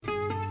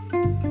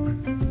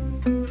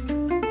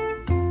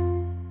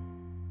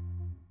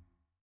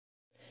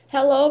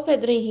Hello,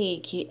 Pedro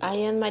Henrique. I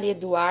am Maria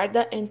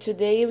Eduarda, and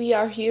today we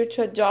are here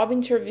to a job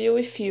interview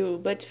with you.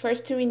 But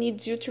first, we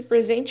need you to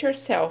present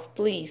yourself,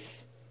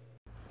 please.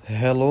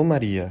 Hello,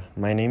 Maria.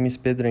 My name is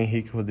Pedro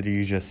Henrique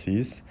Rodrigues de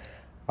Assis.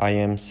 I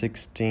am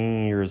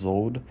 16 years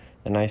old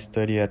and I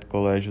study at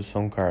Colégio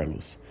São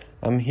Carlos.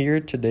 I'm here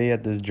today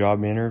at this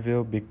job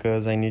interview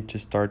because I need to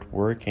start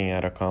working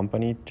at a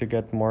company to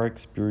get more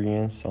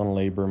experience on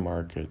labor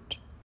market.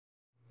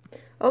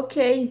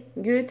 Okay,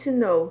 good to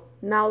know.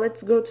 Now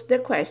let's go to the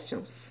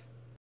questions.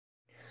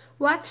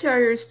 What are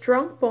your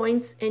strong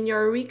points and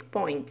your weak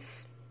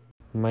points?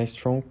 My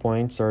strong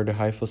points are the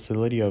high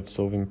facility of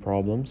solving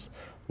problems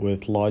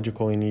with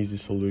logical and easy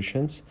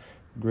solutions,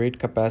 great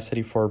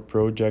capacity for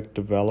project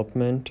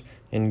development,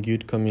 and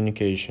good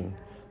communication.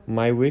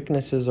 My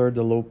weaknesses are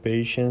the low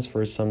patience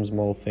for some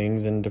small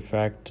things and the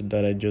fact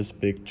that I just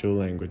speak two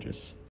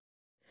languages.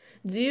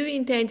 Do you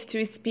intend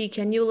to speak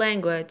a new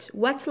language?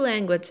 What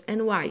language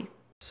and why?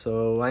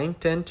 So, I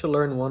intend to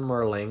learn one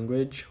more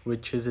language,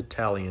 which is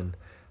Italian.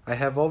 I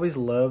have always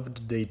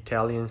loved the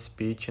Italian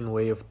speech and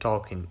way of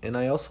talking, and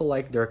I also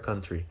like their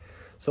country.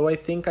 So, I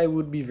think I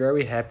would be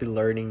very happy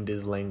learning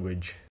this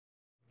language.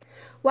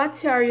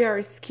 What are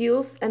your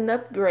skills and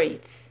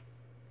upgrades?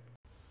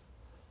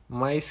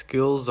 My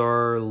skills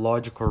are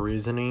logical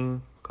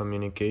reasoning,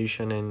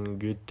 communication, and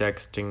good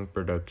texting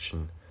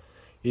production.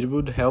 It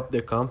would help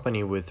the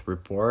company with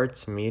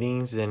reports,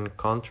 meetings, and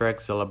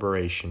contracts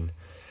elaboration.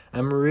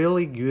 I'm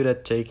really good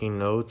at taking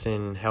notes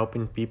and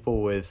helping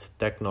people with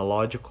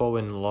technological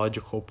and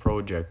logical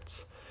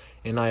projects.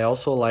 And I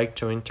also like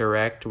to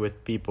interact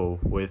with people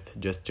with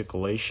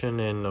gesticulation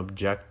and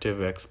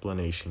objective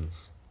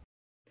explanations.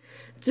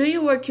 Do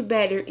you work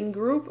better in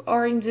group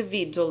or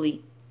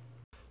individually?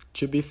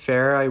 To be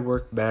fair, I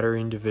work better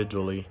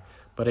individually,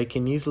 but I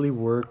can easily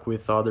work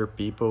with other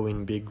people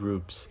in big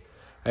groups.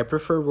 I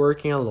prefer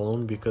working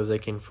alone because I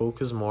can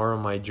focus more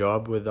on my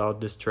job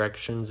without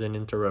distractions and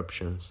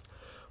interruptions.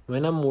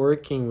 When I'm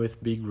working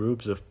with big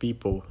groups of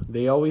people,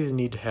 they always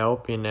need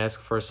help and ask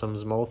for some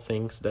small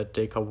things that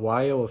take a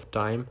while of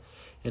time,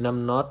 and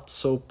I'm not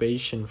so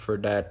patient for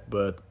that,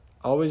 but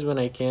always when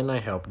I can, I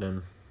help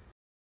them.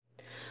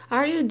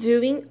 Are you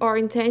doing or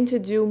intend to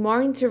do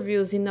more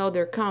interviews in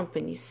other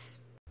companies?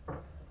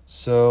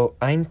 So,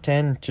 I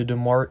intend to do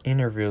more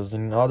interviews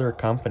in other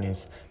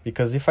companies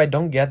because if I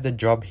don't get the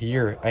job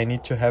here, I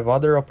need to have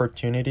other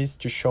opportunities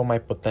to show my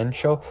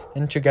potential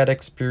and to get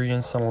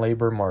experience on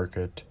labor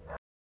market.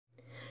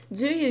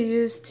 Do you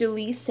use to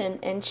listen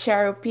and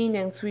share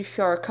opinions with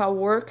your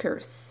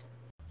coworkers?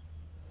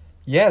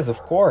 Yes,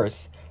 of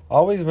course.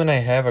 Always when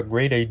I have a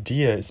great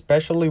idea,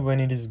 especially when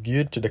it is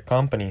good to the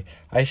company,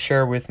 I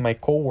share with my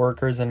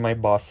coworkers and my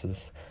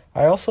bosses.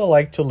 I also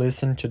like to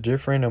listen to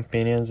different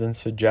opinions and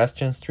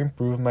suggestions to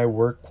improve my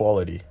work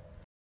quality.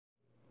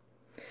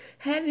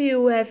 Have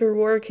you ever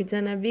worked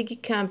in a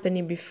big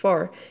company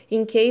before?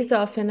 In case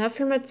of an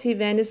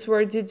affirmative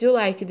answer, did you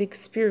like the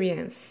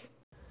experience?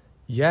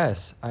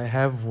 Yes, I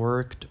have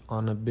worked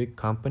on a big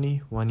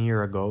company 1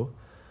 year ago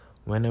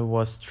when I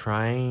was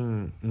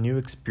trying new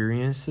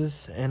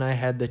experiences and I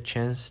had the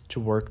chance to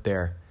work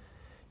there.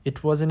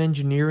 It was an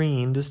engineering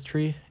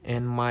industry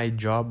and my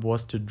job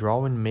was to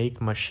draw and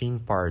make machine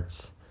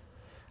parts.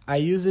 I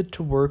used it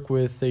to work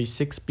with a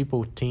 6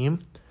 people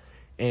team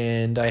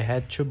and I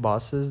had two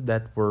bosses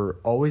that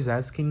were always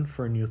asking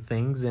for new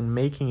things and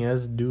making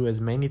us do as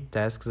many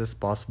tasks as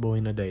possible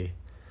in a day.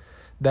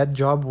 That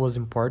job was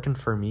important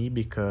for me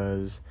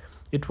because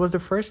it was the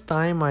first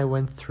time I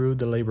went through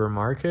the labor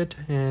market,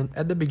 and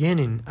at the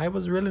beginning I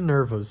was really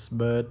nervous,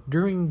 but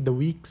during the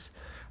weeks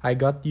I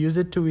got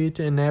used to it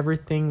and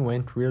everything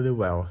went really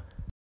well.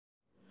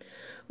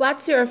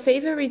 What's your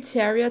favorite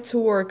area to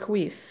work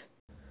with?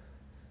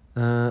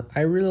 I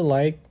really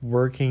like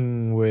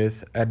working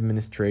with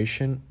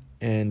administration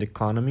and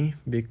economy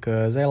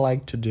because I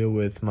like to deal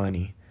with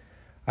money.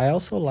 I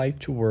also like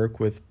to work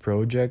with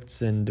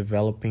projects and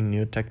developing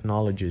new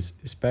technologies,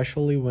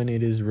 especially when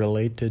it is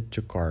related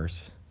to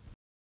cars.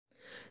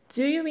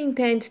 Do you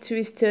intend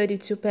to study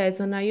to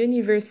pass on a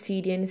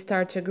university and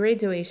start a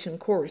graduation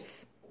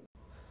course?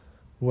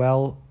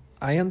 Well,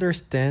 I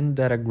understand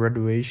that a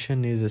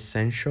graduation is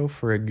essential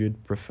for a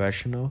good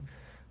professional,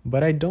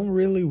 but I don't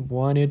really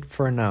want it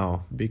for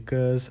now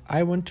because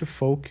I want to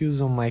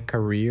focus on my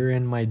career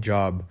and my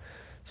job,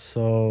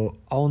 so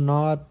I'll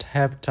not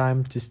have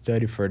time to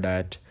study for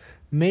that.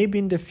 Maybe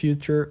in the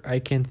future I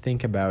can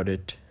think about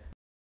it.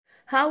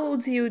 How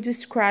would you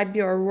describe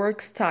your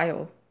work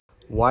style?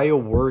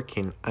 While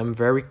working, I'm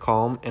very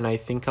calm and I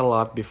think a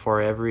lot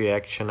before every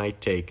action I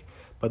take.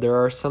 But there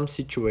are some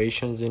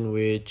situations in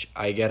which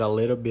I get a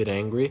little bit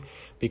angry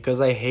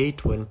because I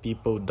hate when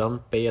people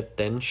don't pay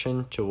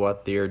attention to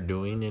what they are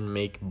doing and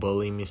make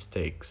bully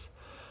mistakes.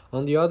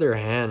 On the other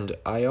hand,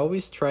 I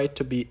always try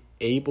to be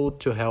able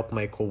to help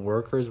my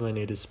coworkers when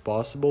it is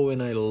possible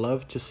and I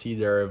love to see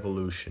their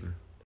evolution.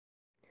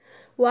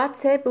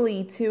 What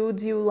ability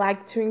would you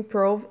like to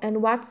improve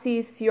and what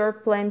is your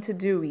plan to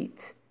do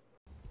it?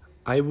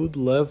 I would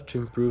love to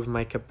improve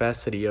my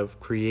capacity of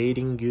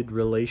creating good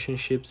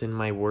relationships in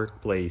my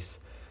workplace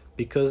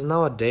because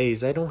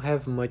nowadays I don't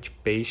have much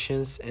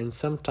patience and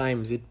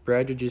sometimes it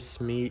prejudices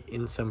me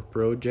in some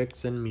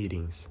projects and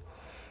meetings.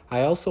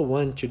 I also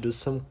want to do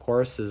some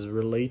courses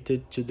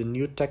related to the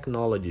new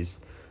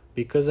technologies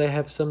because I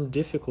have some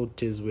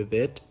difficulties with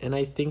it and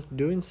I think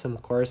doing some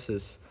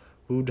courses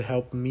would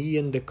help me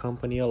and the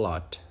company a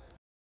lot.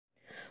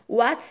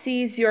 What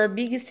is your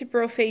biggest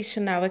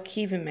professional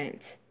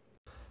achievement?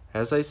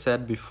 As I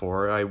said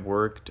before, I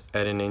worked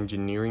at an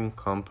engineering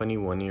company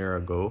 1 year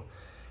ago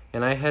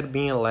and I had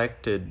been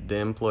elected the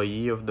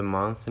Employee of the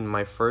Month in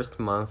my first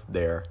month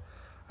there.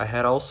 I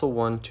had also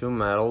won 2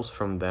 medals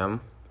from them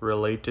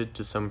related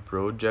to some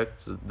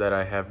projects that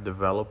I have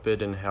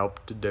developed and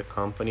helped the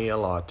company a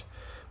lot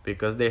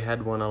because they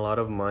had won a lot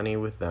of money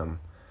with them.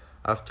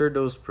 After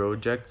those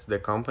projects, the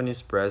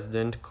company's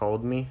president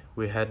called me.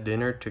 We had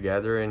dinner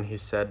together and he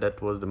said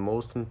that was the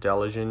most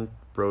intelligent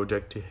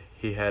project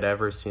he had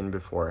ever seen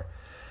before.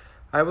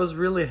 I was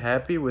really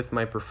happy with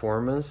my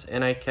performance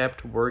and I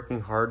kept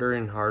working harder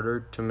and harder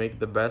to make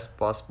the best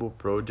possible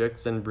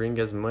projects and bring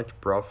as much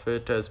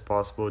profit as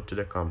possible to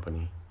the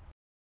company.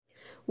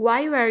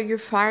 Why were you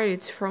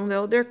fired from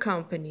the other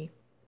company?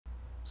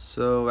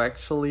 So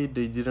actually,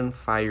 they didn't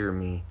fire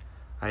me.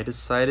 I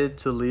decided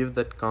to leave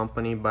that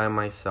company by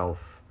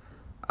myself.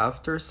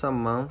 After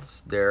some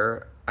months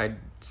there, I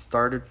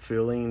started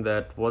feeling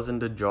that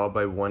wasn't the job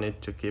I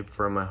wanted to keep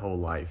for my whole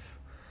life.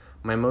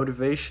 My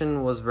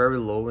motivation was very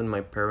low, and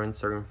my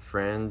parents and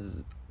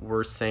friends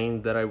were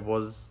saying that I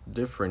was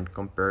different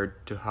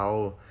compared to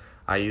how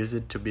I used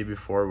it to be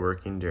before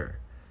working there.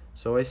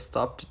 So I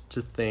stopped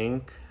to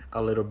think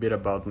a little bit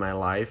about my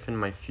life and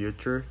my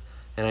future,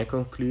 and I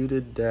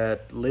concluded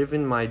that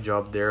leaving my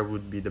job there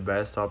would be the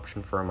best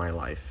option for my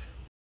life.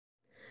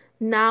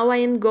 Now I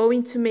am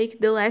going to make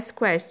the last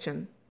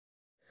question.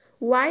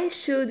 Why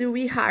should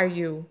we hire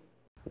you?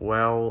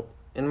 Well,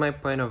 in my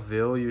point of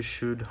view, you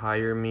should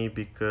hire me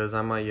because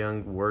I'm a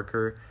young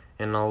worker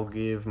and I'll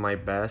give my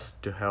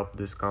best to help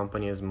this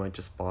company as much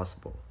as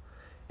possible.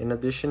 In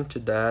addition to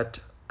that,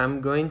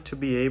 I'm going to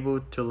be able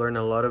to learn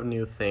a lot of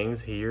new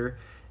things here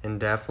and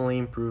definitely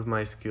improve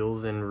my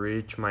skills and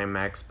reach my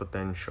max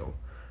potential.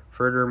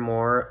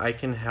 Furthermore, I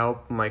can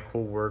help my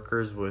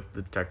coworkers with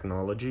the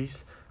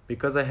technologies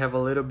because I have a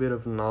little bit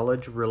of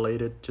knowledge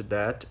related to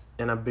that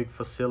and a big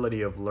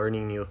facility of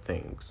learning new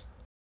things.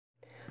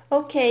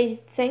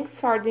 Okay, thanks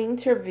for the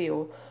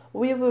interview.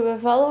 We will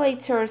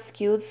evaluate your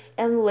skills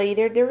and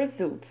later the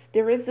results.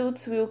 The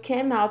results will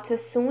come out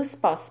as soon as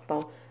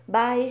possible.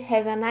 Bye,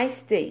 have a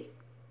nice day.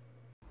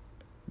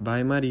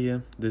 Bye,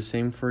 Maria. The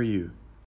same for you.